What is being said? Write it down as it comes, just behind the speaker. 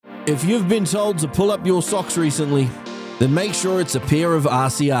If you've been told to pull up your socks recently, then make sure it's a pair of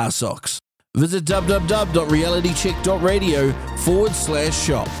RCR socks. Visit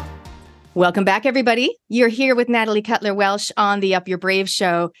www.realitycheck.radio/shop. Welcome back, everybody. You're here with Natalie Cutler-Welsh on the Up Your Brave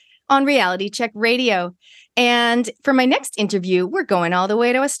show on Reality Check Radio. And for my next interview, we're going all the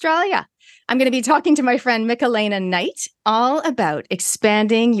way to Australia. I'm going to be talking to my friend MIKALENA Knight all about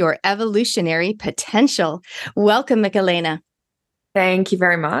expanding your evolutionary potential. Welcome, MIKALENA. Thank you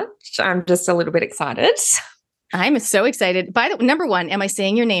very much. I'm just a little bit excited. I'm so excited. By the way, number one, am I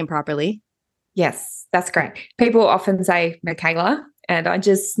saying your name properly? Yes, that's great. People often say Michaela, and I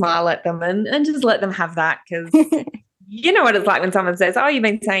just smile at them and just let them have that, because you know what it's like when someone says, oh, you've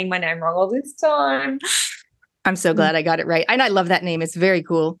been saying my name wrong all this time. I'm so glad I got it right. And I love that name. It's very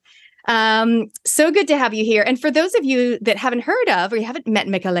cool. So good to have you here. And for those of you that haven't heard of or you haven't met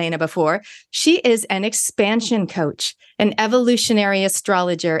MIKALENA before, she is an expansion coach, an evolutionary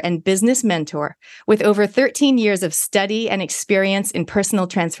astrologer, and business mentor with over 13 years of study and experience in personal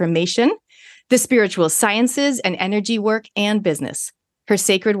transformation, the spiritual sciences, and energy work and business. Her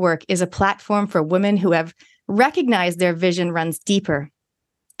sacred work is a platform for women who have recognized their vision runs deeper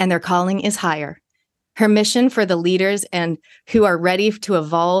and their calling is higher. Her mission for the leaders and who are ready to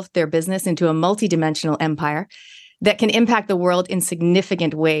evolve their business into a multidimensional empire that can impact the world in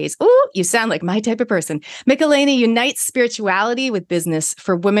significant ways. Oh, you sound like my type of person. MIKALENA unites spirituality with business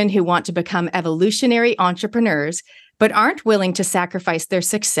for women who want to become evolutionary entrepreneurs, but aren't willing to sacrifice their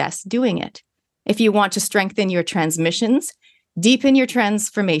success doing it. If you want to strengthen your transmissions, deepen your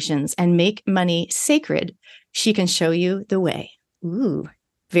transformations, and make money sacred, she can show you the way. Ooh,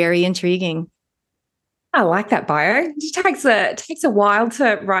 very intriguing. I like that bio. It takes a while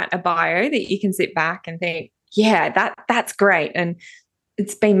to write a bio that you can sit back and think, yeah, that's great. And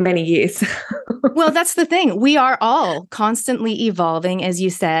it's been many years. Well, that's the thing. We are all constantly evolving, as you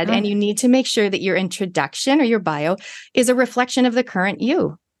said, and you need to make sure that your introduction or your bio is a reflection of the current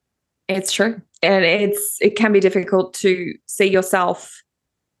you. It's true. And it can be difficult to see yourself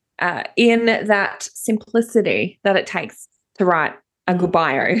in that simplicity that it takes to write a good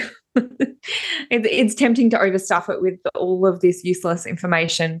bio. It's tempting to overstuff it with all of this useless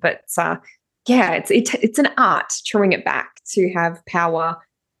information, but it's an art to bring it back to have power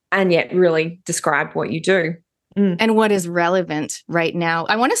and yet really describe what you do. And what is relevant right now.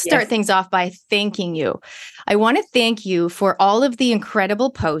 I want to start things off by thanking you. I want to thank you for all of the incredible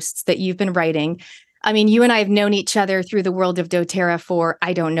posts that you've been writing. I mean, you and I have known each other through the world of doTERRA for,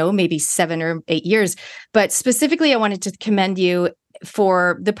 I don't know, maybe 7 or 8 years. But specifically, I wanted to commend you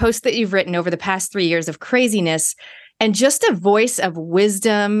for the posts that you've written over the past 3 years of craziness and just a voice of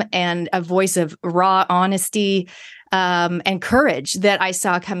wisdom and a voice of raw honesty and courage that I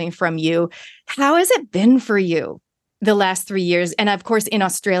saw coming from you. How has it been for you the last 3 years? And of course, in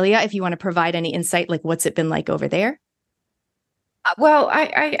Australia, if you want to provide any insight, like what's it been like over there? Well,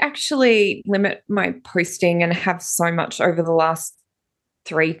 I actually limit my posting and have so much over the last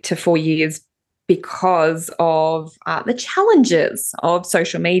 3 to 4 years because of the challenges of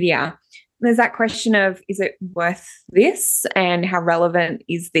social media. There's that question of, is it worth this? And how relevant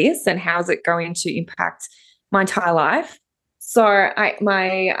is this? And how is it going to impact my entire life? So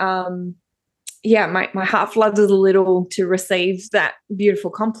my heart flooded a little to receive that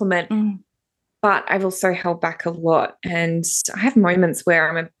beautiful compliment. But I've also held back a lot. And I have moments where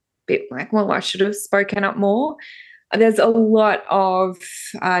I'm a bit like, well, I should have spoken up more. There's a lot of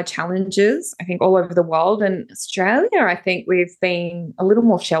challenges, I think, all over the world. And Australia, I think we've been a little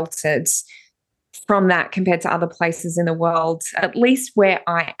more sheltered from that compared to other places in the world, at least where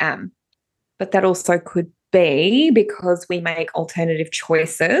I am. But that also could be because we make alternative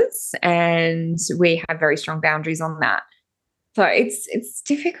choices and we have very strong boundaries on that. So it's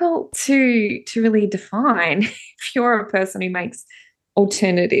difficult to really define if you're a person who makes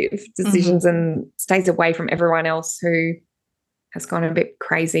alternative decisions and stays away from everyone else who has gone a bit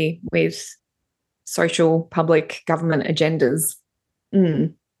crazy with social, public, government agendas.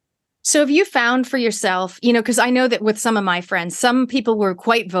 So have you found for yourself, because I know that with some of my friends, some people were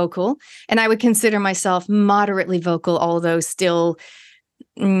quite vocal, and I would consider myself moderately vocal, although still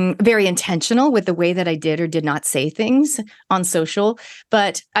very intentional with the way that I did or did not say things on social.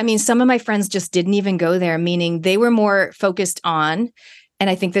 But I mean, some of my friends just didn't even go there, meaning they were more focused on, and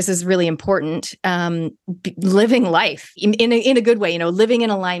I think this is really important, living life in a good way, living in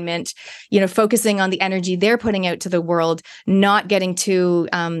alignment, focusing on the energy they're putting out to the world, not getting too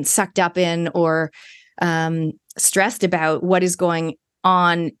sucked up in or stressed about what is going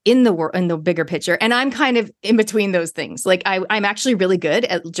on in the world, in the bigger picture. And I'm kind of in between those things. Like I'm actually really good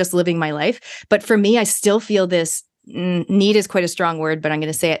at just living my life. But for me, I still feel this need is quite a strong word, but I'm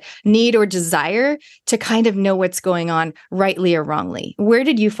going to say it, need or desire to kind of know what's going on rightly or wrongly. Where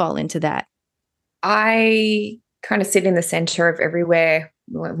did you fall into that? I kind of sit in the center of everywhere,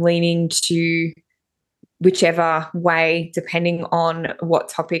 leaning to whichever way, depending on what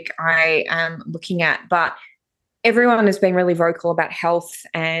topic I am looking at. But everyone has been really vocal about health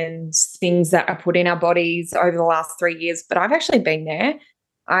and things that are put in our bodies over the last 3 years, but I've actually been there.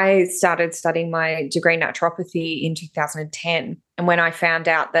 I started studying my degree in naturopathy in 2010. And when I found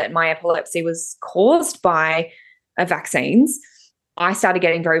out that my epilepsy was caused by vaccines, I started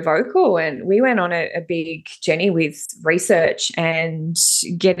getting very vocal, and we went on a big journey with research and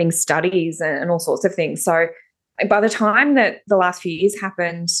getting studies and all sorts of things. So by the time that the last few years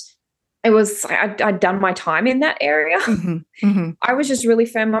happened, I'd done my time in that area. Mm-hmm. Mm-hmm. I was just really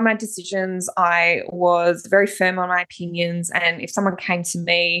firm on my decisions. I was very firm on my opinions. And if someone came to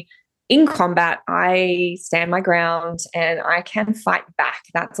me in combat, I stand my ground and I can fight back.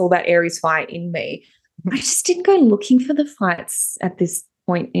 That's all that Aries fight in me. I just didn't go looking for the fights at this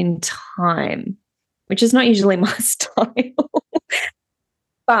point in time, which is not usually my style.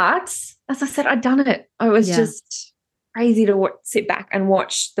 But as I said, I'd done it. I was just crazy to sit back and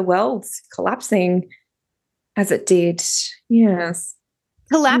watch the world collapsing as it did. Yes.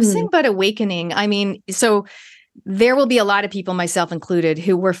 Collapsing, but awakening. I mean, so there will be a lot of people, myself included,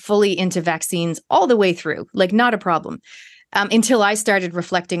 who were fully into vaccines all the way through, like not a problem. Until I started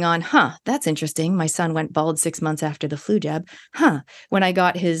reflecting on, that's interesting. My son went bald 6 months after the flu jab. When I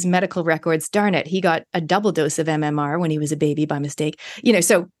got his medical records, darn it, he got a double dose of MMR when he was a baby by mistake.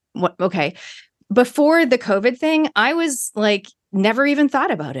 So what? Okay. Before the COVID thing, I was like, never even thought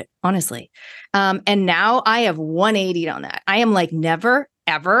about it, honestly. And now I have 180'd on that. I am like, never,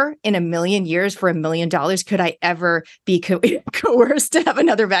 ever in a million years for $1 million could I ever be coerced to have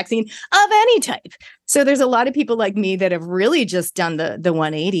another vaccine of any type. So there's a lot of people like me that have really just done the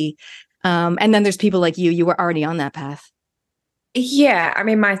 180. And then there's people like you were already on that path. Yeah. I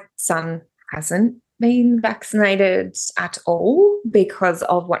mean, my son hasn't been vaccinated at all because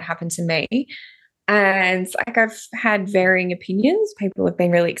of what happened to me. And like I've had varying opinions. People have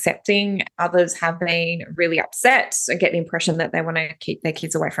been really accepting. Others have been really upset. I get the impression that they want to keep their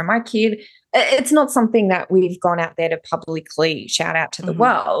kids away from my kid. It's not something that we've gone out there to publicly shout out to the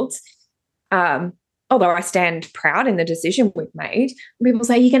world. Although I stand proud in the decision we've made. People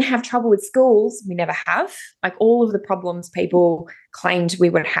say, you're going to have trouble with schools. We never have. Like all of the problems people claimed we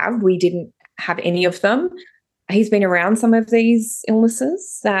would have, we didn't have any of them. He's been around some of these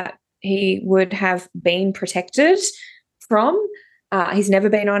illnesses that he would have been protected from. He's never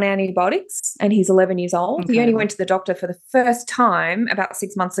been on antibiotics and he's 11 years old. Incredible. He only went to the doctor for the first time about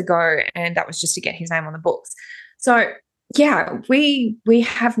 6 months ago, and that was just to get his name on the books. So, yeah, we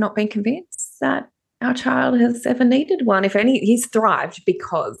have not been convinced that our child has ever needed one. If any, he's thrived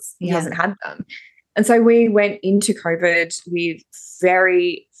because he hasn't had them. And so we went into COVID with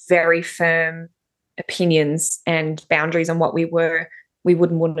very, very firm opinions and boundaries on what we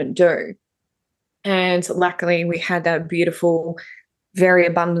wouldn't do. And luckily we had a beautiful, very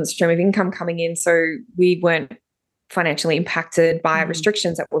abundant stream of income coming in. So we weren't financially impacted by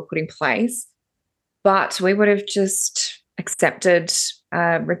restrictions that were put in place. But we would have just accepted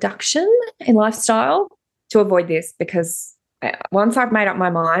a reduction in lifestyle to avoid this, because once I've made up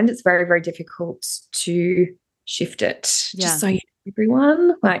my mind, it's very, very difficult to shift it. Just so you know,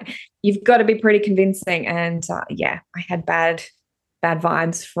 everyone, like you've got to be pretty convincing. And I had bad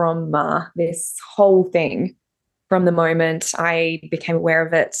vibes from this whole thing from the moment I became aware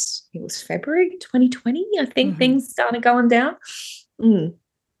of it. It was February 2020, I think things started going down.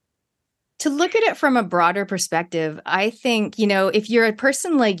 To look at it from a broader perspective, I think, if you're a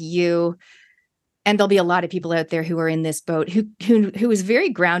person like you, and there'll be a lot of people out there who are in this boat, who is very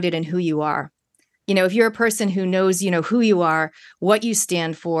grounded in who you are. If you're a person who knows, who you are, what you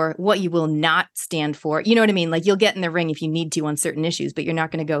stand for, what you will not stand for, you know what I mean? Like you'll get in the ring if you need to on certain issues, but you're not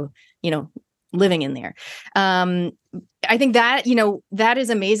going to go, living in there. I think that, that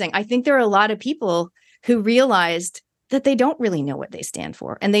is amazing. I think there are a lot of people who realized that they don't really know what they stand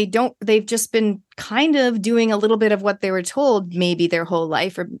for. And they've just been kind of doing a little bit of what they were told maybe their whole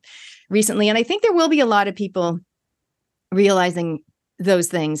life or recently. And I think there will be a lot of people realizing those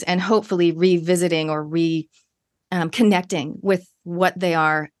things and hopefully revisiting or connecting with what they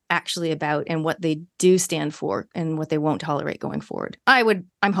are actually about and what they do stand for and what they won't tolerate going forward.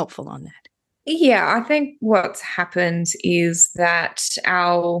 I'm hopeful on that. Yeah, I think what's happened is that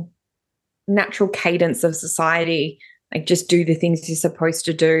our natural cadence of society, like just do the things you're supposed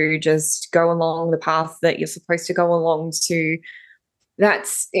to do, just go along the path that you're supposed to go along to,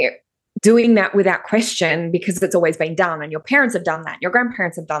 that's it. doing that without question because it's always been done and your parents have done that, your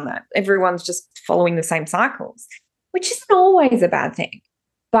grandparents have done that. Everyone's just following the same cycles, which isn't always a bad thing.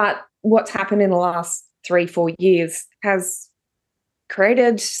 But what's happened in the last 3-4 years has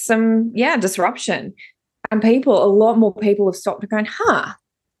created some, disruption. And a lot more people have stopped going,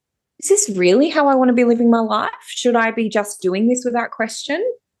 is this really how I want to be living my life? Should I be just doing this without question?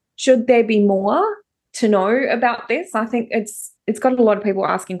 Should there be more to know about this? I think it's got a lot of people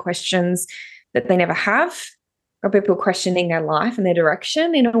asking questions that they never have, or people questioning their life and their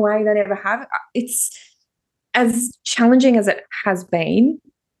direction in a way they never have. It's as challenging as it has been,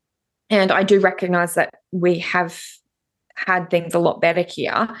 and I do recognize that we have had things a lot better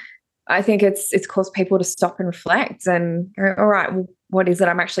here. I think it's caused people to stop and reflect and go, all right, well, what is it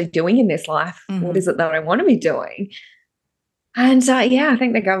I'm actually doing in this life? Mm-hmm. What is it that I want to be doing? And I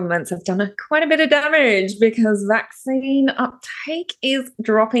think the governments have done quite a bit of damage because vaccine uptake is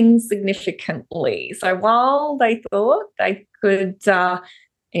dropping significantly. So while they thought they could, there's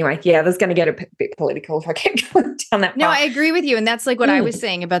going to get a bit political if I keep going down that path. No, I agree with you. And that's like what I was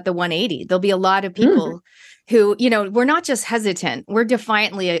saying about the 180. There'll be a lot of people who, we're not just hesitant, we're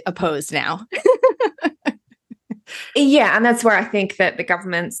defiantly opposed now. Yeah, and that's where I think that the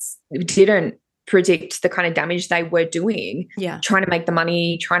governments didn't predict the kind of damage they were doing, trying to make the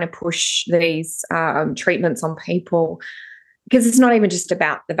money, trying to push these treatments on people, because it's not even just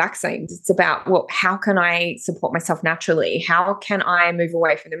about the vaccines. It's about, well, how can I support myself naturally? How can I move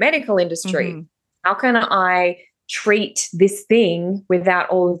away from the medical industry? Mm-hmm. How can I treat this thing without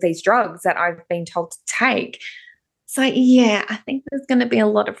all of these drugs that I've been told to take? So, I think there's going to be a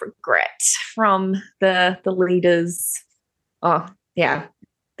lot of regret from the leaders.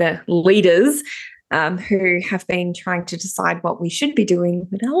 The leaders who have been trying to decide what we should be doing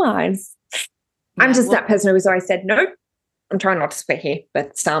with our lives. I'm just that person who's always said, no, I'm trying not to swear here,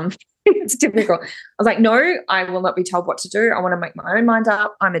 but it's difficult. I was like, no, I will not be told what to do. I want to make my own mind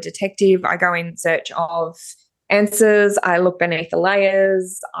up. I'm a detective. I go in search of answers. I look beneath the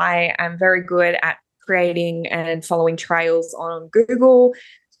layers. I am very good at creating and following trails on Google.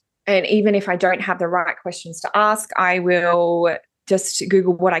 And even if I don't have the right questions to ask, I will just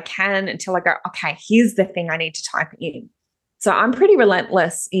Google what I can until I go, okay, here's the thing I need to type in. So I'm pretty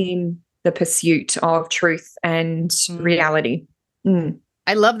relentless in the pursuit of truth and reality.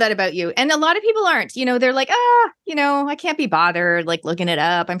 I love that about you. And a lot of people aren't, they're like, I can't be bothered like looking it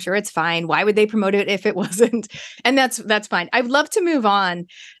up. I'm sure it's fine. Why would they promote it if it wasn't? And that's fine. I'd love to move on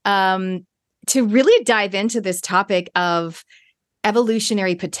to really dive into this topic of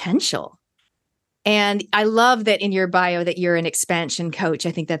evolutionary potential. And I love that in your bio that you're an expansion coach.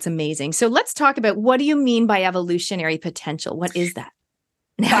 I think that's amazing. So let's talk about, what do you mean by evolutionary potential? What is that?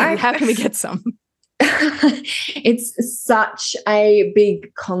 How can we get some? It's such a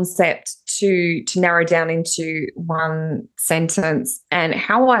big concept to narrow down into one sentence, and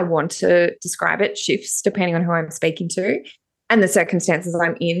how I want to describe it shifts depending on who I'm speaking to and the circumstances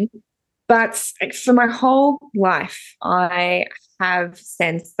I'm in. But for my whole life, I have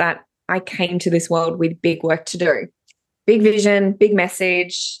sensed that I came to this world with big work to do, big vision, big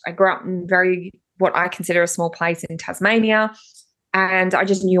message. I grew up in what I consider a small place in Tasmania, and I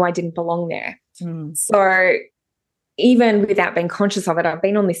just knew I didn't belong there. So even without being conscious of it, I've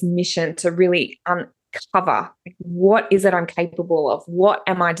been on this mission to really uncover, what is it I'm capable of? What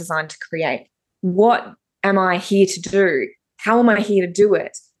am I designed to create? What am I here to do? How am I here to do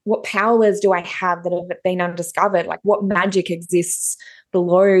it? What powers do I have that have been undiscovered? Like, what magic exists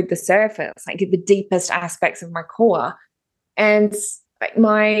below the surface, like the deepest aspects of my core? And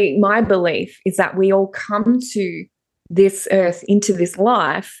my belief is that we all come to this earth, into this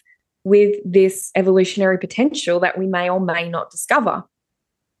life, with this evolutionary potential that we may or may not discover.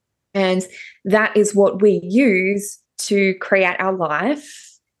 And that is what we use to create our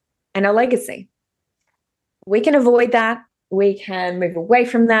life and our legacy. We can avoid that. We can move away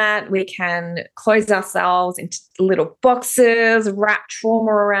from that. We can close ourselves into little boxes, wrap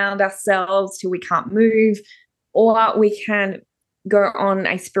trauma around ourselves till we can't move, or we can go on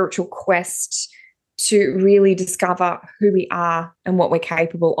a spiritual quest to really discover who we are and what we're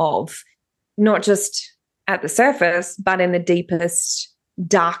capable of, not just at the surface, but in the deepest,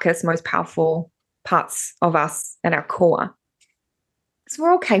 darkest, most powerful parts of us at our core. Because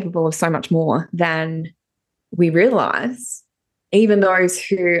we're all capable of so much more than we realize. Even those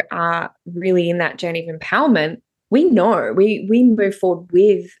who are really in that journey of empowerment, we know, we move forward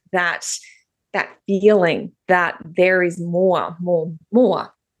with that feeling that there is more.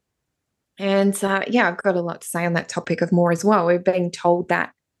 And I've got a lot to say on that topic of more as well. We've been told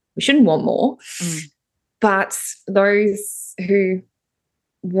that we shouldn't want more, but those who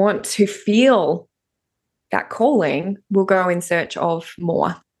want to feel that calling will go in search of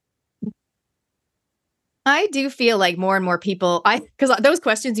more. I do feel like more and more people, because those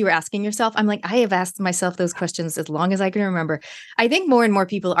questions you were asking yourself, I'm like, I have asked myself those questions as long as I can remember. I think more and more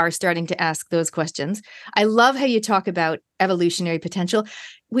people are starting to ask those questions. I love how you talk about evolutionary potential.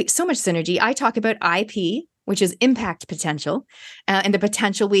 So much synergy. I talk about IP, which is impact potential, and the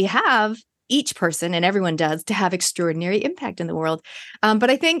potential we have, each person and everyone does, to have extraordinary impact in the world.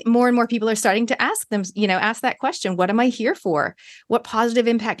 But I think more and more people are starting to ask that question. What am I here for? What positive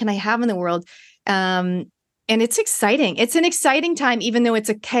impact can I have in the world? And it's exciting. It's an exciting time, even though it's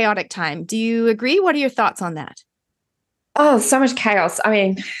a chaotic time. Do you agree? What are your thoughts on that? Oh, so much chaos. I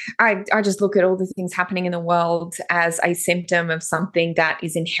mean, I just look at all the things happening in the world as a symptom of something that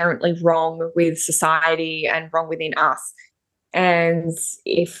is inherently wrong with society and wrong within us. And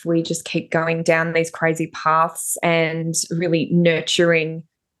if we just keep going down these crazy paths and really nurturing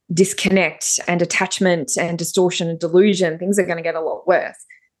disconnect and attachment and distortion and delusion, things are going to get a lot worse.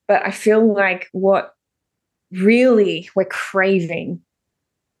 But I feel like what really we're craving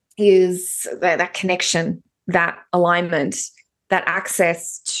is that connection, that alignment, that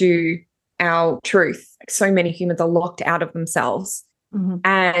access to our truth. So many humans are locked out of themselves. Mm-hmm.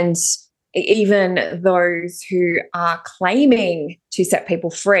 And even those who are claiming to set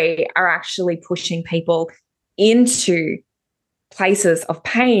people free are actually pushing people into places of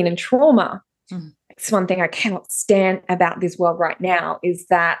pain and trauma. Mm-hmm. It's one thing I cannot stand about this world right now is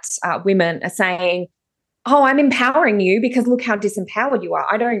that women are saying, oh, I'm empowering you because look how disempowered you are.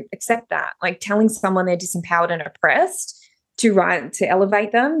 I don't accept that. Like telling someone they're disempowered and oppressed to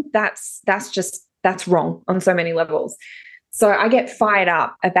elevate them, that's wrong on so many levels. So I get fired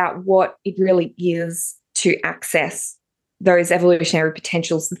up about what it really is to access those evolutionary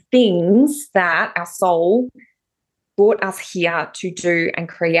potentials, the things that our soul brought us here to do and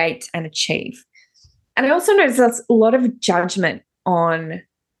create and achieve. And I also notice there's a lot of judgment on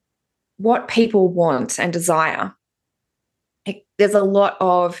what people want and desire. There's a lot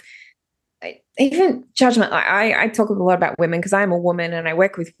of even judgment. I talk a lot about women because I am a woman and I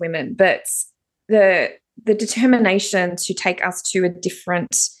work with women, but the determination to take us to a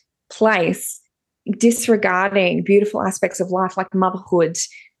different place, disregarding beautiful aspects of life like motherhood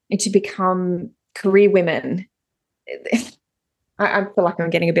and to become career women. I feel like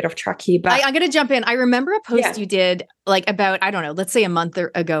I'm getting a bit off track here, but I'm going to jump in. I remember a post you did like about, I don't know, let's say a month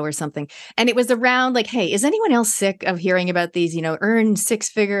ago or something. And it was around like, hey, is anyone else sick of hearing about these, earn six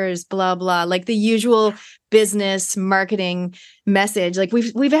figures, blah, blah, like the usual business marketing message. Like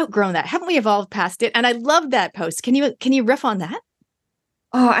we've outgrown that. Haven't we evolved past it? And I love that post. Can you riff on that?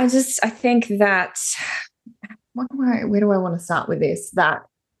 Oh, I think that, where do I want to start with this?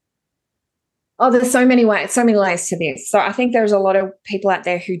 There's so many ways, so many layers to this. So I think there's a lot of people out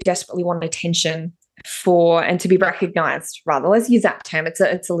there who desperately want attention and to be recognized, rather. Let's use that term. It's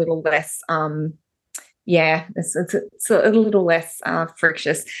a little less, it's a little less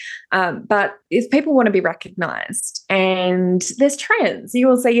frictious. But if people want to be recognized, and there's trends, you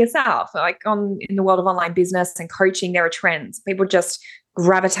will see yourself, like in the world of online business and coaching, there are trends. People just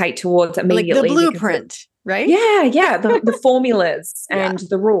gravitate towards immediately. Like the blueprint, right? Yeah. The formulas and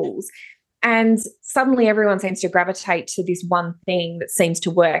the rules. And suddenly everyone seems to gravitate to this one thing that seems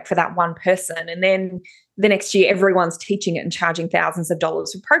to work for that one person. And then the next year, everyone's teaching it and charging thousands of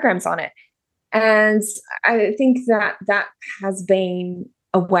dollars for programs on it. And I think that has been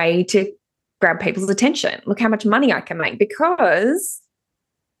a way to grab people's attention. Look how much money I can make because,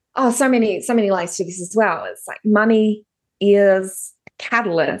 so many layers to this as well. It's like money is a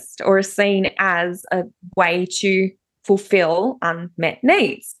catalyst or is seen as a way to fulfill unmet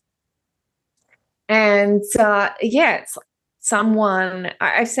needs. And it's someone,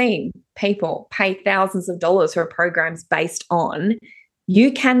 I've seen people pay thousands of dollars for programs based on,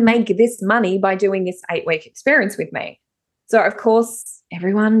 you can make this money by doing this 8-week experience with me. So, of course,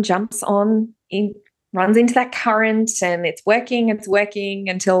 everyone jumps on, runs into that current and it's working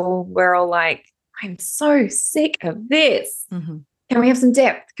until we're all like, I'm so sick of this. Mm-hmm. Can we have some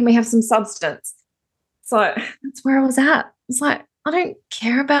depth? Can we have some substance? So that's where I was at. It's like, I don't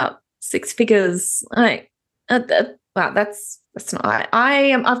care about six figures. That's not.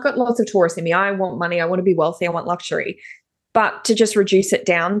 I've got lots of Taurus in me. I want money. I want to be wealthy. I want luxury. But to just reduce it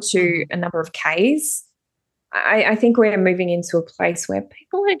down to a number of Ks, I think we're moving into a place where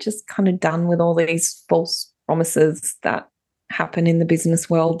people are just kind of done with all these false promises that happen in the business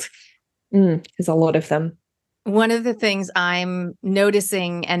world. There's a lot of them. One of the things I'm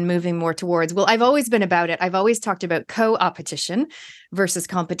noticing and moving more towards, well, I've always been about it. I've always talked about co-opetition versus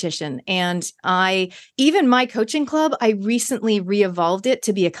competition. And even my coaching club, I recently re-evolved it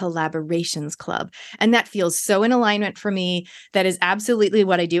to be a collaborations club. And that feels so in alignment for me. That is absolutely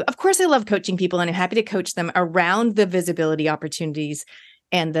what I do. Of course, I love coaching people and I'm happy to coach them around the visibility opportunities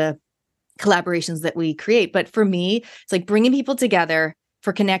and the collaborations that we create. But for me, it's like bringing people together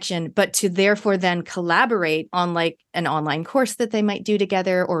for connection, but to therefore then collaborate on like an online course that they might do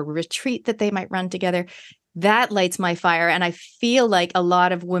together or a retreat that they might run together. That lights my fire. And I feel like a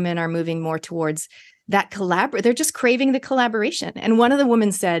lot of women are moving more towards that they're just craving the collaboration. And one of the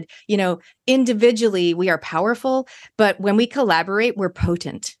women said, individually we are powerful, but when we collaborate, we're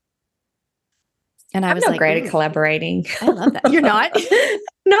potent. And I'm was not like, great at collaborating. I love that. You're not?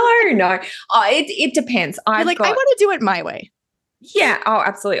 No. It depends. I want to do it my way. Yeah. Oh,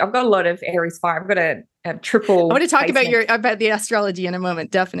 absolutely. I've got a lot of Aries fire. I've got a triple. I want to talk about the astrology in a moment.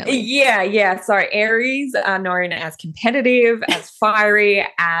 Definitely. Yeah. So Aries are known as competitive, as fiery,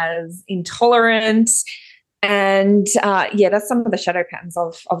 as intolerant. And that's some of the shadow patterns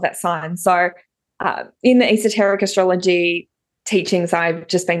of that sign. So in the esoteric astrology teachings I've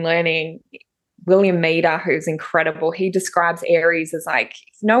just been learning, William Meader, who's incredible, he describes Aries as like,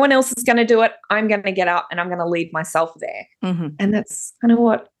 if no one else is going to do it, I'm going to get up and I'm going to lead myself there. Mm-hmm. And that's kind of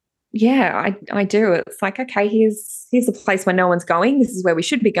what, I do. It's like, okay, here's a place where no one's going. This is where we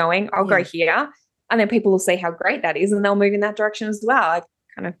should be going. I'll go here. And then people will see how great that is and they'll move in that direction as well. I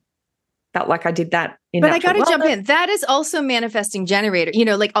kind of felt like I did that. But I got to jump in. That is also manifesting generator,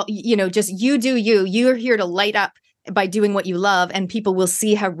 just you do you're here to light up by doing what you love, and people will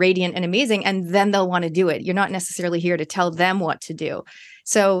see how radiant and amazing, and then they'll want to do it. You're not necessarily here to tell them what to do.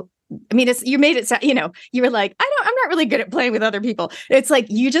 So, I mean, you made it sound, you were like, I'm not really good at playing with other people. It's like,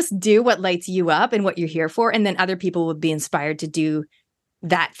 you just do what lights you up and what you're here for. And then other people will be inspired to do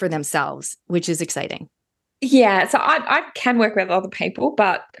that for themselves, which is exciting. Yeah, so I can work with other people,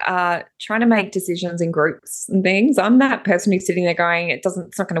 but trying to make decisions in groups and things, I'm that person who's sitting there going, it's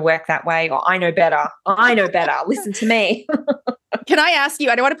not going to work that way, or I know better, listen to me. Can I ask you,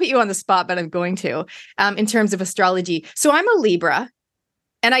 I don't want to put you on the spot, but I'm going to, in terms of astrology. So I'm a Libra,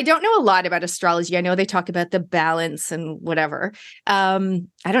 and I don't know a lot about astrology. I know they talk about the balance and whatever. I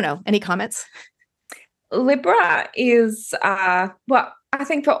don't know. Any comments? Libra is, I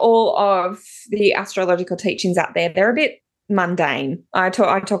think for all of the astrological teachings out there, they're a bit mundane. I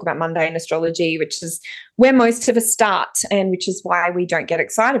talk about mundane astrology, which is where most of us start and which is why we don't get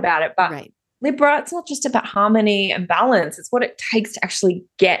excited about it. But right. Libra, it's not just about harmony and balance. It's what it takes to actually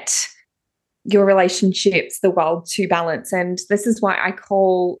get your relationships, the world to balance. And this is why I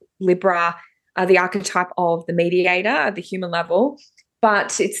call Libra the archetype of the mediator at the human level,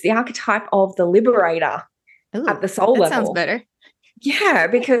 but it's the archetype of the liberator at the soul level. That sounds better. Yeah,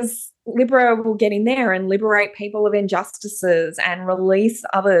 because Libra will get in there and liberate people of injustices and release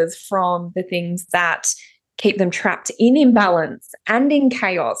others from the things that keep them trapped in imbalance and in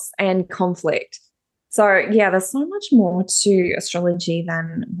chaos and conflict. So, there's so much more to astrology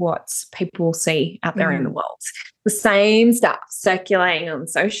than what people see out there in the world. The same stuff circulating on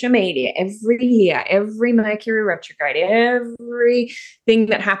social media every year, every Mercury retrograde, everything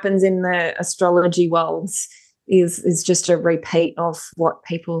that happens in the astrology world is just a repeat of what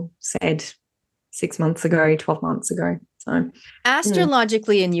people said 6 months ago, 12 months ago. So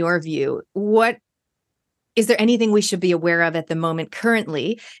astrologically, in your view, is there anything we should be aware of at the moment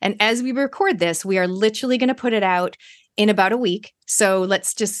currently? And as we record this, we are literally going to put it out in about a week. So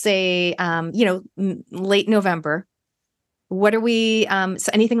let's just say, late November. What are we,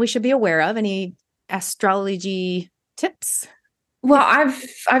 so anything we should be aware of? Any astrology tips? Well,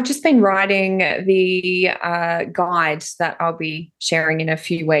 I've just been writing the guide that I'll be sharing in a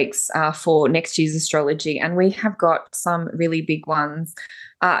few weeks for next year's astrology, and we have got some really big ones.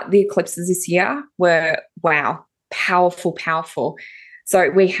 The eclipses this year were, powerful. So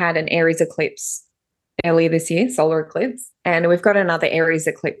we had an Aries eclipse earlier this year, solar eclipse, and we've got another Aries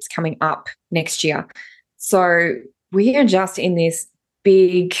eclipse coming up next year. So we are just in this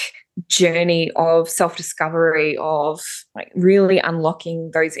big journey of self-discovery, of like really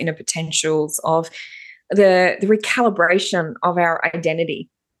unlocking those inner potentials, of the recalibration of our identity.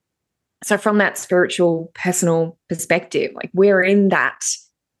 So from that spiritual, personal perspective, like we're in that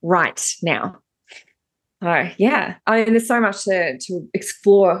right now. I mean, there's so much to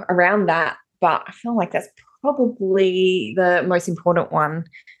explore around that, but I feel like that's probably the most important one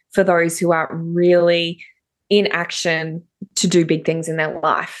for those who are really in action to do big things in their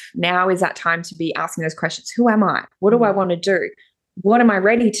life. Now is that time to be asking those questions. Who am I? What do I want to do? What am I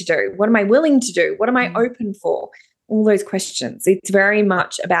ready to do? What am I willing to do? What am I open for? All those questions. It's very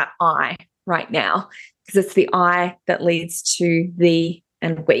much about I right now, because it's the I that leads to the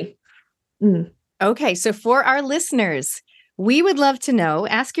and we. Okay, so for our listeners, we would love to know,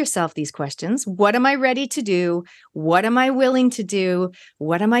 ask yourself these questions. What am I ready to do? What am I willing to do?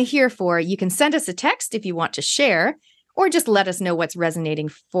 What am I here for? You can send us a text if you want to share, or just let us know what's resonating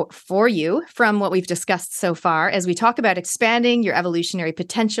for you from what we've discussed so far as we talk about expanding your evolutionary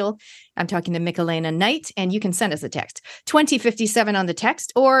potential. I'm talking to MIKALENA Knight, and you can send us a text, 2057 on the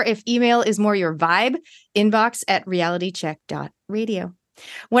text, or if email is more your vibe, inbox at realitycheck.radio.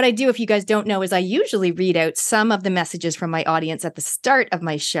 What I do, if you guys don't know, is I usually read out some of the messages from my audience at the start of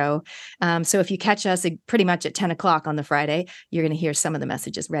my show. So if you catch us pretty much at 10 o'clock on the Friday, you're going to hear some of the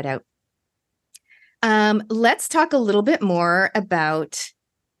messages read out. Let's talk a little bit more about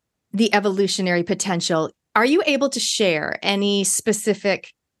the evolutionary potential. Are you able to share any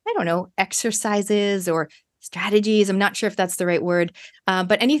specific, exercises or strategies? I'm not sure if that's the right word,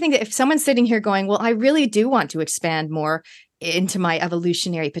 but anything that if someone's sitting here going, well, I really do want to expand more into my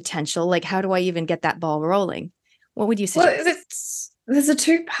evolutionary potential, like how do I even get that ball rolling? What would you suggest? Well, there's a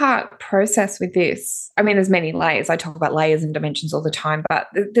two-part process with this. I mean, there's many layers. I talk about layers and dimensions all the time, but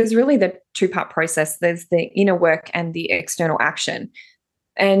there's really the two-part process. There's the inner work and the external action.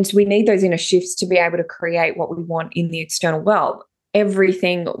 And we need those inner shifts to be able to create what we want in the external world.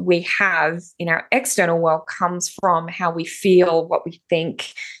 Everything we have in our external world comes from how we feel, what we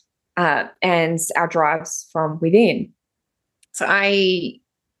think, and our drives from within. So I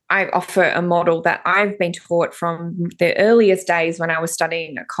offer a model that I've been taught from the earliest days when I was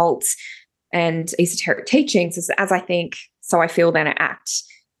studying occult and esoteric teachings, as I think, so I feel, then I act.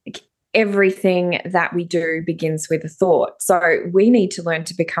 Like everything that we do begins with a thought. So we need to learn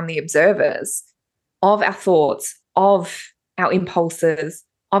to become the observers of our thoughts, of our impulses,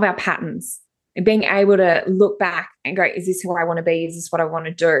 of our patterns, and being able to look back and go, is this who I want to be? Is this what I want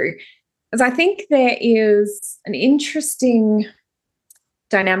to do? Because I think there is an interesting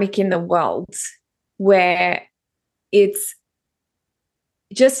dynamic in the world where it's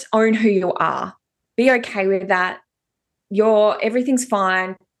just own who you are. Be okay with that. Everything's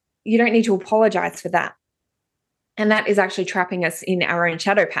fine. You don't need to apologize for that. And that is actually trapping us in our own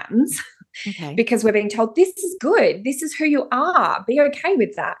shadow patterns. Okay. Because we're being told this is good. This is who you are. Be okay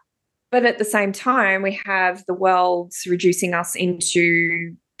with that. But at the same time, we have the world reducing us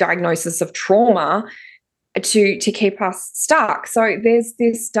into diagnosis of trauma to keep us stuck. So there's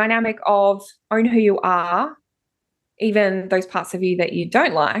this dynamic of own who you are, even those parts of you that you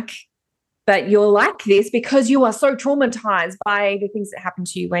don't like, but you're like this because you are so traumatized by the things that happened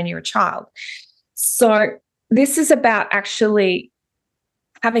to you when you were a child. So this is about actually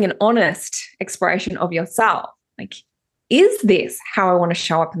having an honest exploration of yourself. Like, is this how I want to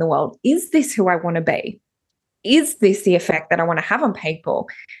show up in the world? Is this who I want to be? Is this the effect that I want to have on people?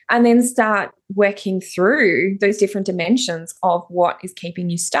 And then start working through those different dimensions of what is keeping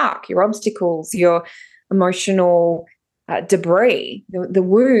you stuck, your obstacles, your emotional debris, the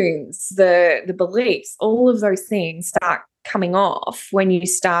wounds, the beliefs, all of those things start coming off when you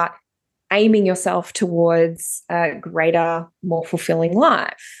start aiming yourself towards a greater, more fulfilling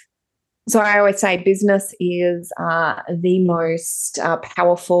life. So I always say business is the most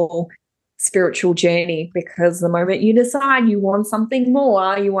powerful spiritual journey, because the moment you decide you want something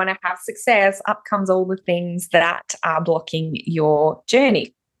more, you want to have success, up comes all the things that are blocking your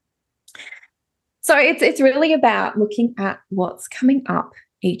journey. So it's really about looking at what's coming up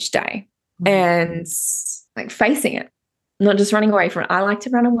each day and like facing it, not just running away from it. I like to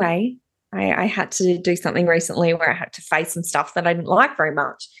run away. I had to do something recently where I had to face some stuff that I didn't like very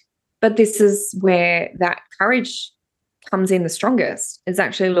much. But this is where that courage comes in the strongest, is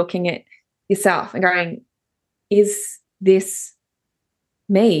actually looking at yourself and going, is this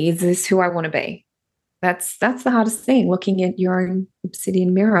me? Is this who I want to be? That's the hardest thing, looking at your own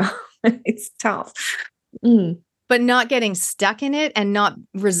obsidian mirror. It's tough. But not getting stuck in it and not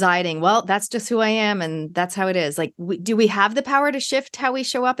residing, well, that's just who I am and that's how it is. Like, do we have the power to shift how we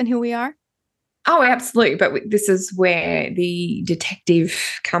show up and who we are? Oh, absolutely. But this is where the detective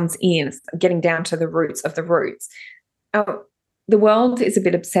comes in, getting down to the roots of the roots. The world is a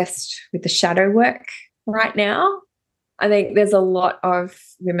bit obsessed with the shadow work right now. I think there's a lot of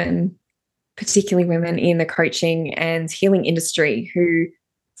women, particularly women in the coaching and healing industry, who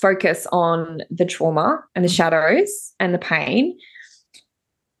focus on the trauma and the shadows and the pain.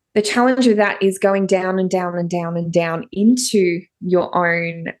 The challenge with that is going down and down and down and down into your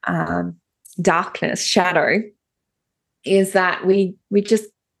own darkness, shadow, is that we just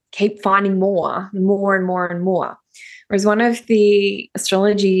keep finding more and more and more. Whereas one of the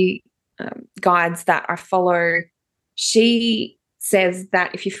astrology guides that I follow, she says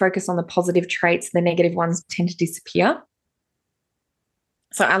that if you focus on the positive traits, the negative ones tend to disappear.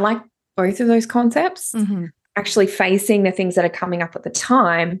 So I like both of those concepts, actually facing the things that are coming up at the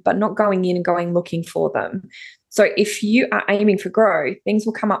time, but not going in and going looking for them. So if you are aiming for growth, things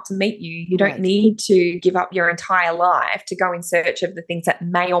will come up to meet you. You don't need to give up your entire life to go in search of the things that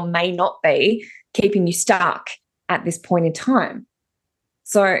may or may not be keeping you stuck at this point in time.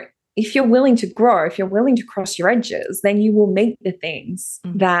 So if you're willing to grow, if you're willing to cross your edges, then you will meet the things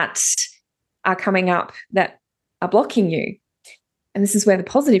that are coming up that are blocking you. And this is where the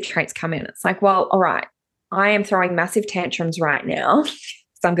positive traits come in. It's like, well, all right, I am throwing massive tantrums right now.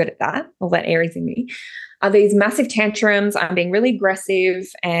 So I'm good at that. All that Aries in me. Are these massive tantrums? I'm being really aggressive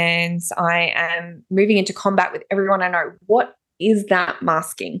and I am moving into combat with everyone I know. What is that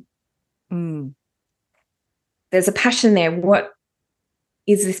masking? There's a passion there. What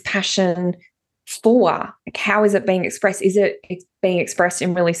is this passion for? Like, how is it being expressed? Is it being expressed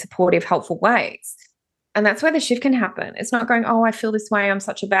in really supportive, helpful ways? And that's where the shift can happen. It's not going, oh, I feel this way, I'm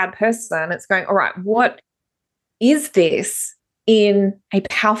such a bad person. It's going, all right, what is this in a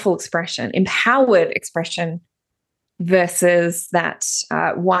powerful expression, empowered expression versus that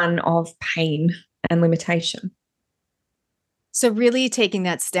one of pain and limitation? So really taking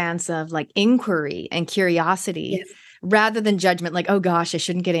that stance of like inquiry and curiosity rather than judgment, like, oh gosh, I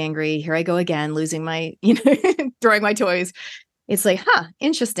shouldn't get angry. Here I go again, losing my, throwing my toys. It's like,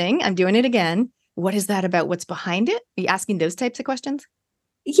 interesting. I'm doing it again. What is that about? What's behind it? Are you asking those types of questions?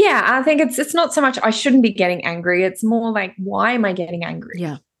 Yeah, I think it's not so much I shouldn't be getting angry. It's more like, why am I getting angry?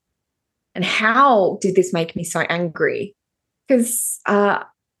 Yeah. And how did this make me so angry? Because I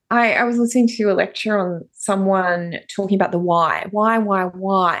was listening to a lecture on someone talking about the why.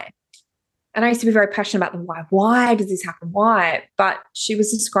 And I used to be very passionate about the why. Why does this happen? Why? But she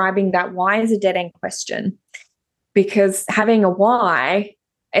was describing that why is a dead-end question, because having a why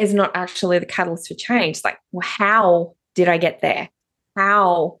is not actually the catalyst for change. It's like, well, how did I get there?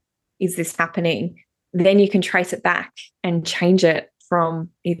 How is this happening? Then you can trace it back and change it from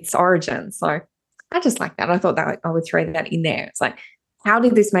its origin. So I just like that. I thought that I would throw that in there. It's like, how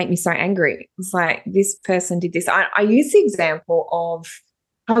did this make me so angry? It's like, this person did this. I use the example of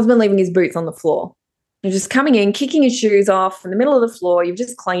husband leaving his boots on the floor. You're just coming in, kicking his shoes off in the middle of the floor. You've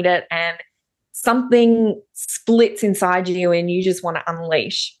just cleaned it and something splits inside you and you just want to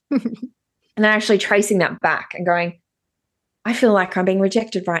unleash. And then actually tracing that back and going, I feel like I'm being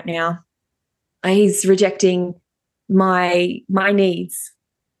rejected right now. He's rejecting my needs.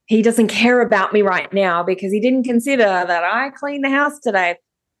 He doesn't care about me right now because he didn't consider that I cleaned the house today.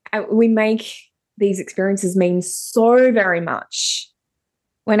 We make these experiences mean so very much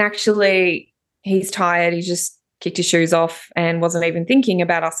when actually he's tired. He just kicked his shoes off and wasn't even thinking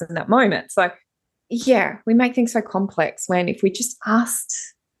about us in that moment. So yeah, we make things so complex when if we just asked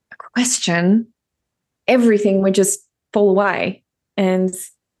a question, everything would just fall away and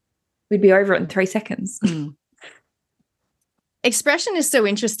we'd be over it in 3 seconds. Expression is so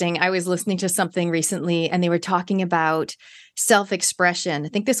interesting. I was listening to something recently and they were talking about self-expression. I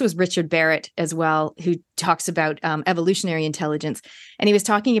think this was Richard Barrett as well, who talks about evolutionary intelligence. And he was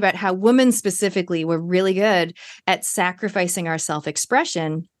talking about how women specifically were really good at sacrificing our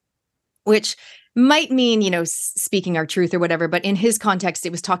self-expression, which might mean, speaking our truth or whatever. But in his context,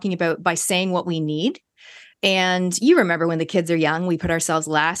 it was talking about by saying what we need. And you remember when the kids are young, we put ourselves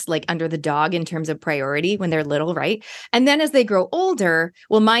last, like under the dog in terms of priority when they're little, right? And then as they grow older,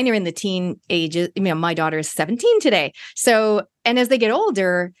 well, mine are in the teen ages. My daughter is 17 today. So, and as they get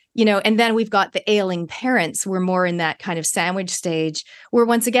older, and then we've got the ailing parents. We're more in that kind of sandwich stage where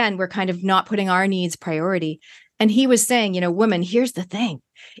once again, we're kind of not putting our needs priority. And he was saying, women, here's the thing.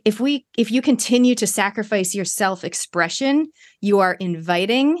 If you continue to sacrifice your self-expression, you are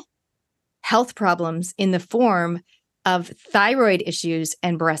inviting health problems in the form of thyroid issues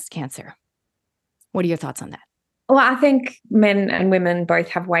and breast cancer. What are your thoughts on that? Well, I think men and women both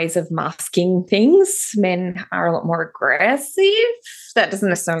have ways of masking things. Men are a lot more aggressive. That doesn't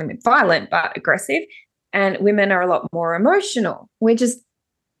necessarily mean violent, but aggressive. And women are a lot more emotional. We're just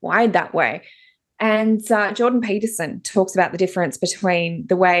wired that way. And Jordan Peterson talks about the difference between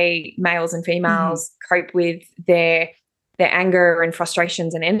the way males and females cope with their anger and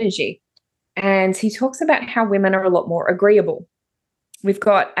frustrations and energy. And he talks about how women are a lot more agreeable. We've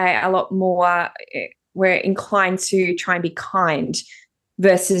got a lot more, we're inclined to try and be kind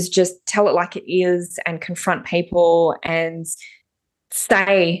versus just tell it like it is and confront people and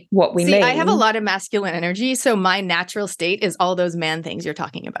say what we mean. I have a lot of masculine energy, so my natural state is all those man things you're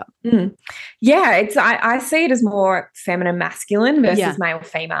talking about. Yeah, I see it as more feminine masculine versus male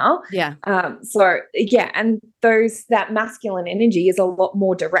female. Yeah. And that masculine energy is a lot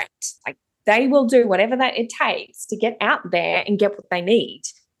more direct. Like they will do whatever that it takes to get out there and get what they need.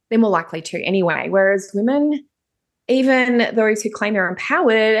 They're more likely to anyway. Whereas women, even those who claim they're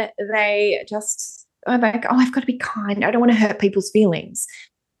empowered, they just are like, oh, I've got to be kind. I don't want to hurt people's feelings.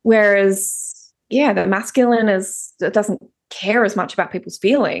 Whereas, the masculine doesn't care as much about people's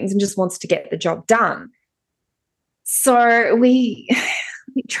feelings and just wants to get the job done. So we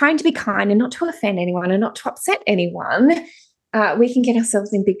trying to be kind and not to offend anyone and not to upset anyone, we can get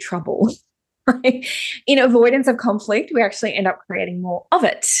ourselves in big trouble. In avoidance of conflict, we actually end up creating more of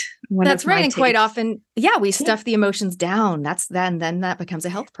it. That's right. And quite often, we stuff the emotions down. Then that becomes a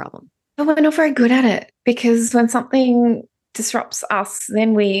health problem. But we're not very good at it, because when something disrupts us,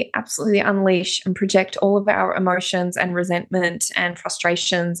 then we absolutely unleash and project all of our emotions and resentment and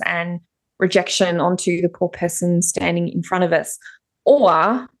frustrations and rejection onto the poor person standing in front of us.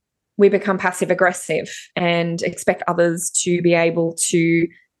 Or we become passive aggressive and expect others to be able to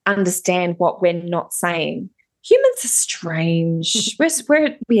understand what we're not saying. Humans are strange.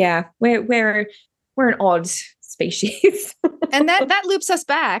 we're an odd species. And that loops us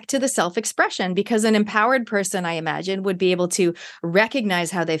back to the self-expression, because an empowered person, I imagine, would be able to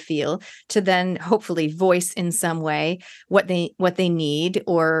recognize how they feel, to then hopefully voice in some way what they need,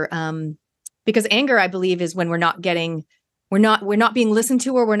 or because anger, I believe, is when we're not being listened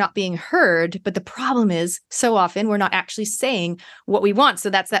to, or we're not being heard. But the problem is, so often we're not actually saying what we want. So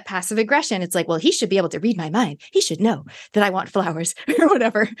that's that passive aggression. It's like, well, he should be able to read my mind. He should know that I want flowers or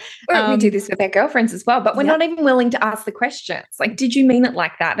whatever. Or we do this with our girlfriends as well, but we're not even willing to ask the questions. Like, did you mean it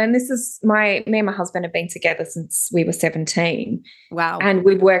like that? And this is me and my husband have been together since we were 17. Wow. And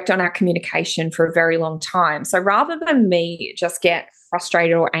we've worked on our communication for a very long time. So rather than me just get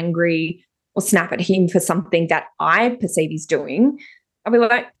frustrated or angry or snap at him for something that I perceive he's doing, I'll be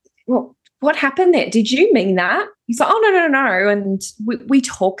like, well, what happened there? Did you mean that? He's like, oh, no. And we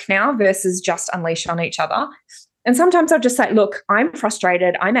talk now versus just unleash on each other. And sometimes I'll just say, look, I'm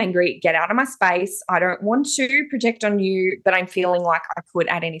frustrated. I'm angry. Get out of my space. I don't want to project on you that I'm feeling like I could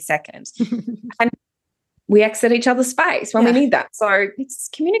at any second. And we exit each other's space when we need that. So it's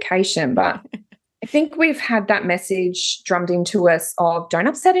communication. But I think we've had that message drummed into us of don't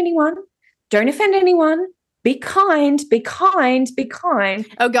upset anyone. Don't offend anyone. Be kind, be kind, be kind.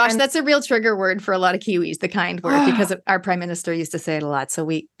 Oh, gosh, that's a real trigger word for a lot of Kiwis, the kind word, because our prime minister used to say it a lot. So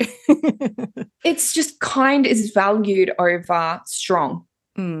it's just kind is valued over strong.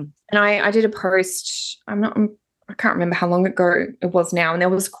 And I did a post, I can't remember how long ago it was now, and there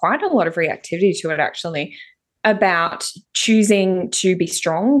was quite a lot of reactivity to it actually, about choosing to be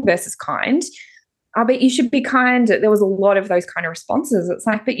strong versus kind. But you should be kind. There was a lot of those kind of responses. It's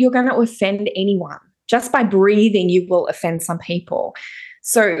like, but you're going to offend anyone. Just by breathing, you will offend some people.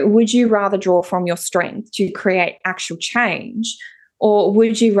 So would you rather draw from your strength to create actual change, or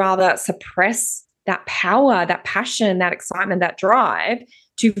would you rather suppress that power, that passion, that excitement, that drive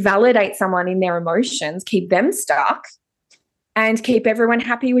to validate someone in their emotions, keep them stuck, and keep everyone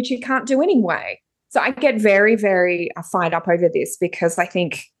happy, which you can't do anyway? So I get very, very fired up over this, because I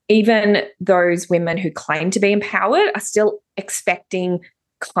think even those women who claim to be empowered are still expecting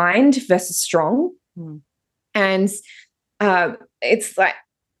kind versus strong. And it's like,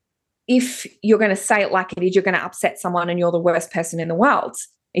 if you're going to say it like it is, you're going to upset someone and you're the worst person in the world.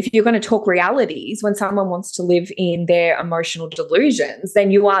 If you're going to talk realities when someone wants to live in their emotional delusions,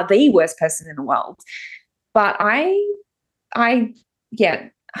 then you are the worst person in the world. But I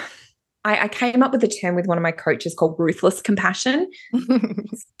came up with a term with one of my coaches called ruthless compassion.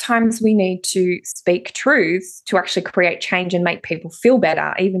 Sometimes we need to speak truths to actually create change and make people feel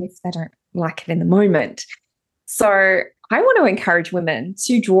better, even if they don't like it in the moment. So I want to encourage women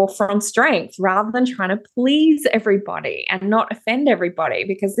to draw from strength rather than trying to please everybody and not offend everybody,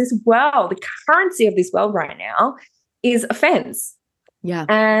 because this world, the currency of this world right now is offense. Yeah.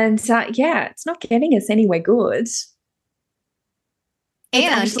 And it's not getting us anywhere good.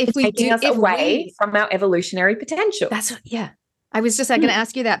 And if we taking us away from our evolutionary potential. I was just going to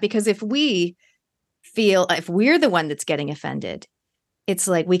ask you that, because if we feel, if we're the one that's getting offended, it's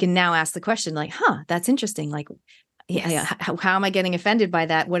like we can now ask the question, like, that's interesting. Like, how am I getting offended by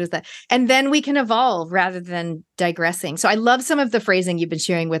that? What is that? And then we can evolve rather than digressing. So I love some of the phrasing you've been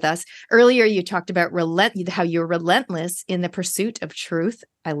sharing with us. Earlier, you talked about how you're relentless in the pursuit of truth.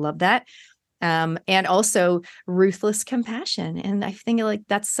 I love that. And also ruthless compassion. And I think like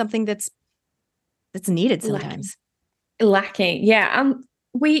that's something that's needed sometimes. lacking. Yeah.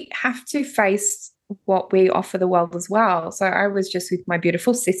 We have to face what we offer the world as well. So I was just with my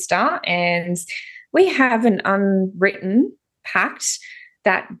beautiful sister, and we have an unwritten pact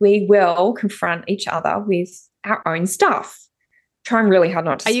that we will confront each other with our own stuff. Trying really hard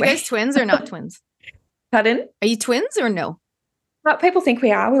not to Are swear. you guys twins or not twins? Pardon? Are you twins or no? People think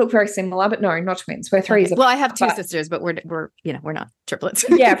we are. We look very similar, but no, not twins. We're threes. Okay. Well, I have two sisters, but we're we're not triplets.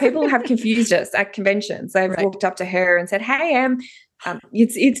 Yeah, people have confused us at conventions. They've walked up to her and said, "Hey,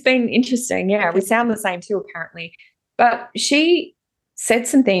 it's been interesting. Yeah, we sound the same too, apparently." But she said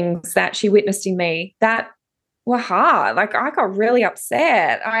some things that she witnessed in me that were hard. Like, I got really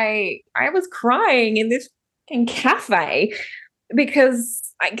upset. I was crying in this cafe because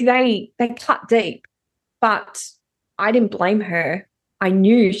they cut deep, but I didn't blame her. I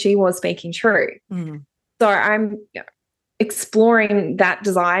knew she was speaking true. Mm-hmm. So I'm exploring that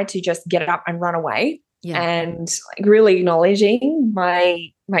desire to just get up and run away, and really acknowledging my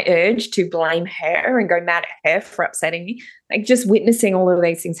urge to blame her and go mad at her for upsetting me, like just witnessing all of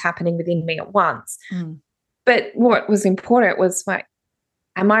these things happening within me at once. Mm. But what was important was, like,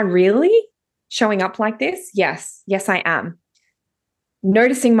 am I really showing up like this? Yes, I am.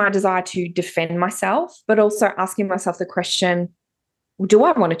 Noticing my desire to defend myself, but also asking myself the question, do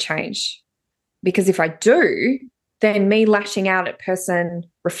I want to change? Because if I do, then me lashing out at person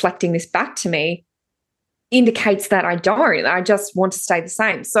reflecting this back to me indicates that I don't. I just want to stay the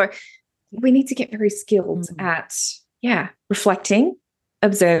same. So we need to get very skilled at, reflecting,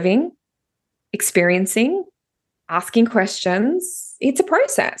 observing, experiencing, asking questions. It's a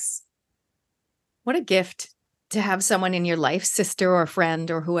process. What a gift to have someone in your life, sister or friend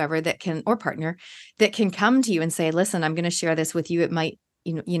or whoever that can, or partner, that can come to you and say, listen, I'm going to share this with you. It might,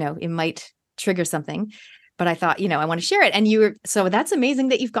 it might trigger something, but I thought, I want to share it. And so that's amazing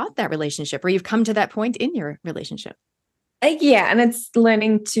that you've got that relationship, or you've come to that point in your relationship. Yeah. And it's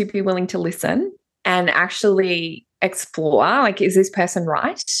learning to be willing to listen and actually explore, like, is this person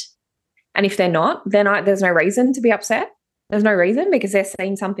right? And if they're not, then there's no reason to be upset. There's no reason, because they're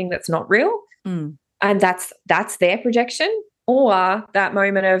seeing something that's not real. Mm. And that's their projection, or that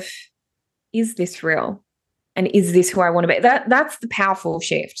moment of, is this real? And is this who I want to be? That's the powerful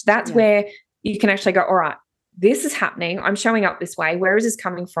shift. That's where you can actually go, all right, this is happening. I'm showing up this way. Where is this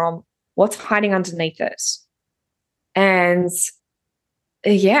coming from? What's hiding underneath it? And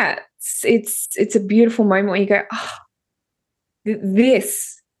it's a beautiful moment where you go, oh,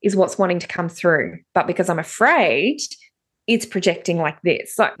 this is what's wanting to come through. But because I'm afraid, it's projecting like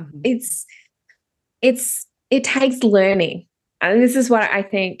this. So it takes learning. And this is what I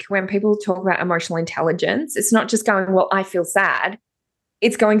think when people talk about emotional intelligence, it's not just going, well, I feel sad.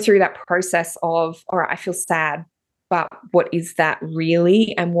 It's going through that process of, all right, I feel sad, but what is that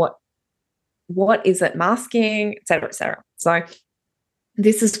really? And what is it masking, et cetera, et cetera. So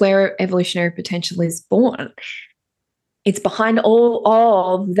this is where evolutionary potential is born. It's behind all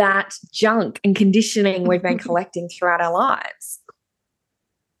of that junk and conditioning we've been collecting throughout our lives.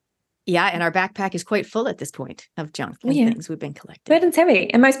 Yeah, and our backpack is quite full at this point of junk and things we've been collecting. Burden's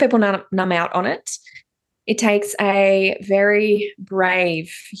heavy, and most people numb out on it. It takes a very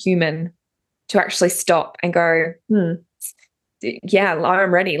brave human to actually stop and go,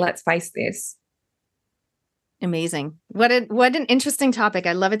 I'm ready. Let's face this. Amazing. What an interesting topic.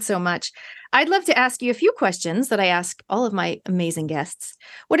 I love it so much. I'd love to ask you a few questions that I ask all of my amazing guests.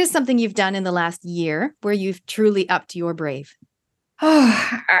 What is something you've done in the last year where you've truly upped your brave?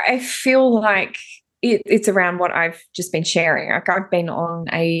 Oh, I feel like it's around what I've just been sharing. Like, I've been on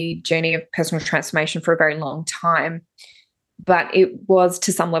a journey of personal transformation for a very long time, but it was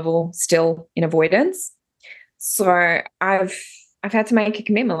to some level still in avoidance. So I've had to make a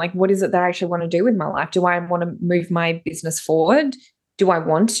commitment. Like, what is it that I actually want to do with my life? Do I want to move my business forward? Do I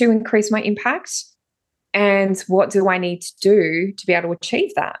want to increase my impact? And what do I need to do to be able to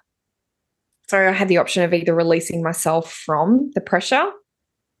achieve that? So I had the option of either releasing myself from the pressure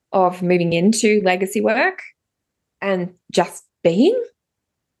of moving into legacy work and just being,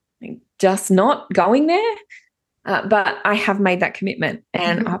 just not going there. But I have made that commitment,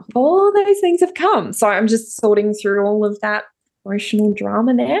 and all those things have come. So I'm just sorting through all of that emotional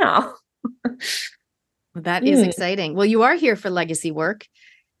drama now. Well, that is exciting. Well, you are here for legacy work.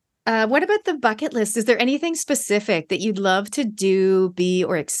 What about the bucket list? Is there anything specific that you'd love to do, be,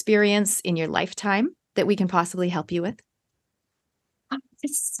 or experience in your lifetime that we can possibly help you with?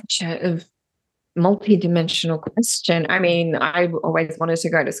 It's such a multi-dimensional question. I mean, I've always wanted to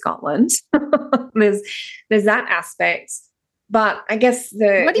go to Scotland. There's that aspect. But I guess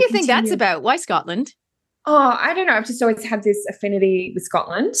what do you think that's about? Why Scotland? Oh, I don't know. I've just always had this affinity with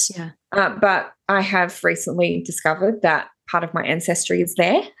Scotland. Yeah. But I have recently discovered that part of my ancestry is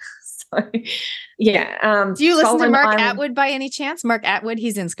there. So, yeah. Do you listen Scotland, to Mark Atwood by any chance? Mark Atwood,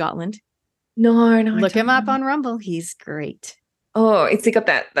 he's in Scotland. No. Look him up on Rumble. He's great. Oh, it's got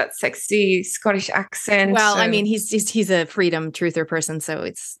that sexy Scottish accent. Well, I mean, he's a freedom truther person, so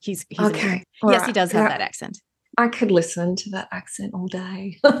he's okay. Yes, he does have that accent. I could listen to that accent all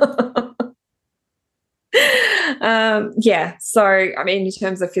day. Yeah. So, I mean, in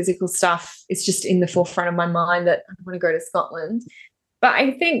terms of physical stuff, it's just in the forefront of my mind that I want to go to Scotland. But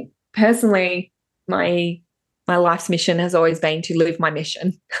I think personally, my life's mission has always been to live my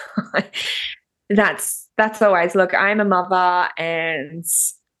mission. That's always, look, I'm a mother and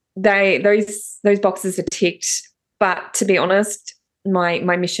those boxes are ticked. But to be honest, my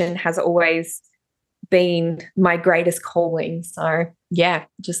mission has always been my greatest calling. So yeah,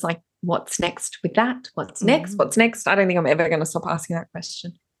 just like, what's next with that? What's next? What's next? I don't think I'm ever going to stop asking that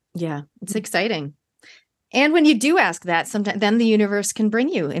question. Yeah, it's exciting. And when you do ask that, sometimes then the universe can bring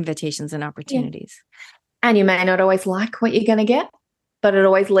you invitations and opportunities. Yeah. And you may not always like what you're going to get, but it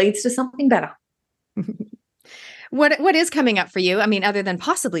always leads to something better. What is coming up for you? I mean, other than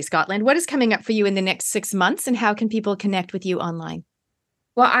possibly Scotland, what is coming up for you in the next 6 months, and how can people connect with you online?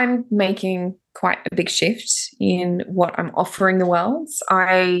 Well, I'm making quite a big shift in what I'm offering the world.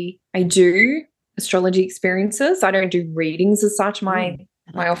 I do astrology experiences. I don't do readings as such. My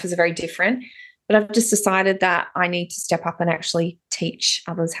offers are very different. But I've just decided that I need to step up and actually teach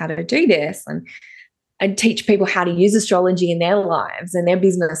others how to do this and teach people how to use astrology in their lives and their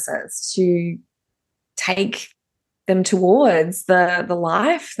businesses to take them towards the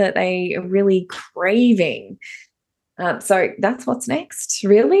life that they are really craving. So that's what's next,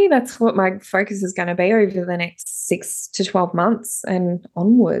 really. That's what my focus is going to be over the next 6 to 12 months and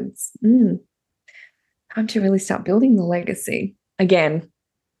onwards. Time to really start building the legacy again.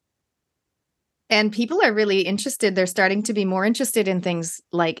 And people are really interested. They're starting to be more interested in things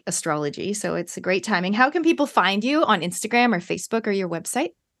like astrology. So it's a great timing. How can people find you on Instagram or Facebook or your website?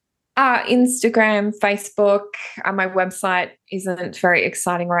 Instagram, Facebook. My website isn't very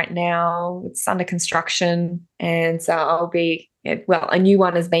exciting right now. It's under construction, and so a new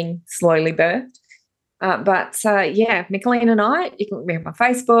one is being slowly birthed. Yeah, MIKALENA Knight. You can look me up on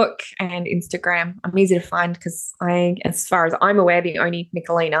Facebook and Instagram. I'm easy to find because as far as I'm aware, the only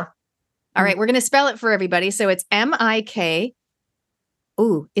MIKALENA. All right, we're going to spell it for everybody. So it's MIK.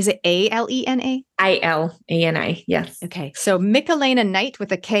 Ooh, is it ALENA? ALENA, yes. Okay, so MIKALENA Knight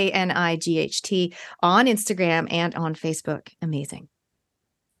with a KNIGHT on Instagram and on Facebook. Amazing.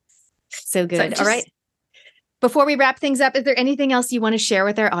 So good. All right. Before we wrap things up, is there anything else you want to share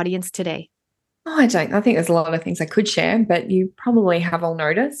with our audience today? Oh, I don't. I think there's a lot of things I could share, but you probably have all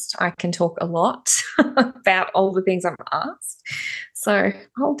noticed I can talk a lot about all the things I'm asked. So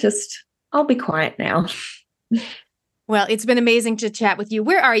I'll be quiet now. Well, it's been amazing to chat with you.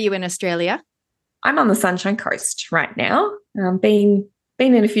 Where are you in Australia? I'm on the Sunshine Coast right now. Been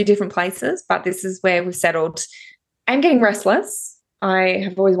in a few different places, but this is where we've settled. I'm getting restless. I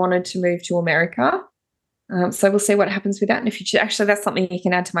have always wanted to move to America. So we'll see what happens with that in the future. Actually, that's something you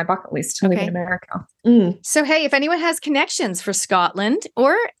can add to my bucket list to live in America. So, hey, if anyone has connections for Scotland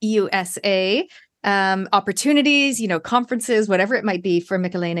or USA, opportunities, conferences, whatever it might be for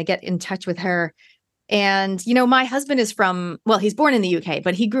MIKALENA, get in touch with her. And, my husband is he's born in the UK,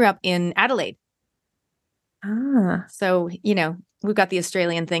 but he grew up in Adelaide. So, we've got the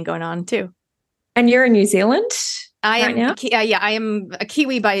Australian thing going on too. And you're in New Zealand? I am a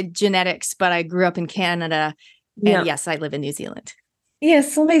Kiwi by genetics, but I grew up in Canada. And yes, I live in New Zealand.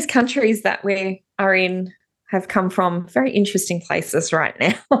 Yes, all these countries that we are in have come from very interesting places right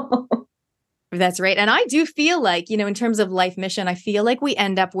now. That's right. And I do feel like, in terms of life mission, I feel like we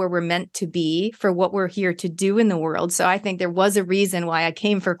end up where we're meant to be for what we're here to do in the world. So I think there was a reason why I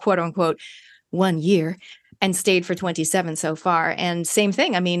came for quote unquote 1 year and stayed for 27 so far. And same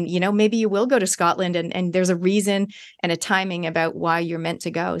thing. I mean, maybe you will go to Scotland and there's a reason and a timing about why you're meant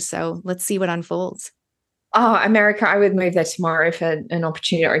to go. So let's see what unfolds. Oh, America, I would move there tomorrow if an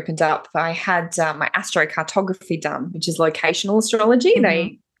opportunity opened up. I had my astrocartography done, which is locational astrology. Mm-hmm.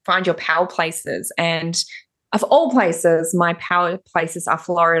 They find your power places. And of all places, my power places are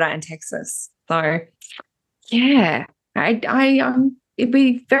Florida and Texas. So, yeah, it'd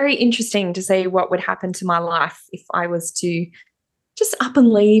be very interesting to see what would happen to my life if I was to just up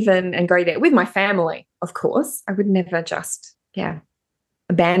and leave and go there with my family, of course. I would never just,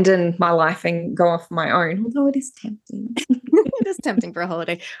 abandon my life and go off my own, although it is tempting. It is tempting for a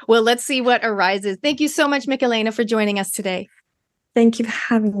holiday. Well, let's see what arises. Thank you so much, MIKALENA, for joining us today. Thank you for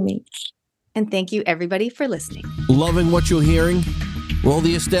having me. And thank you, everybody, for listening. Loving what you're hearing? Well,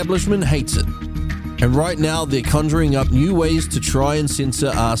 the establishment hates it. And right now, they're conjuring up new ways to try and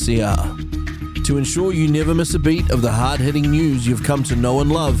censor RCR. To ensure you never miss a beat of the hard-hitting news you've come to know and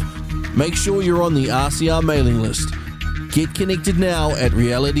love, make sure you're on the RCR mailing list. Get connected now at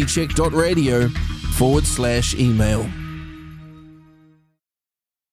realitycheck.radio/email.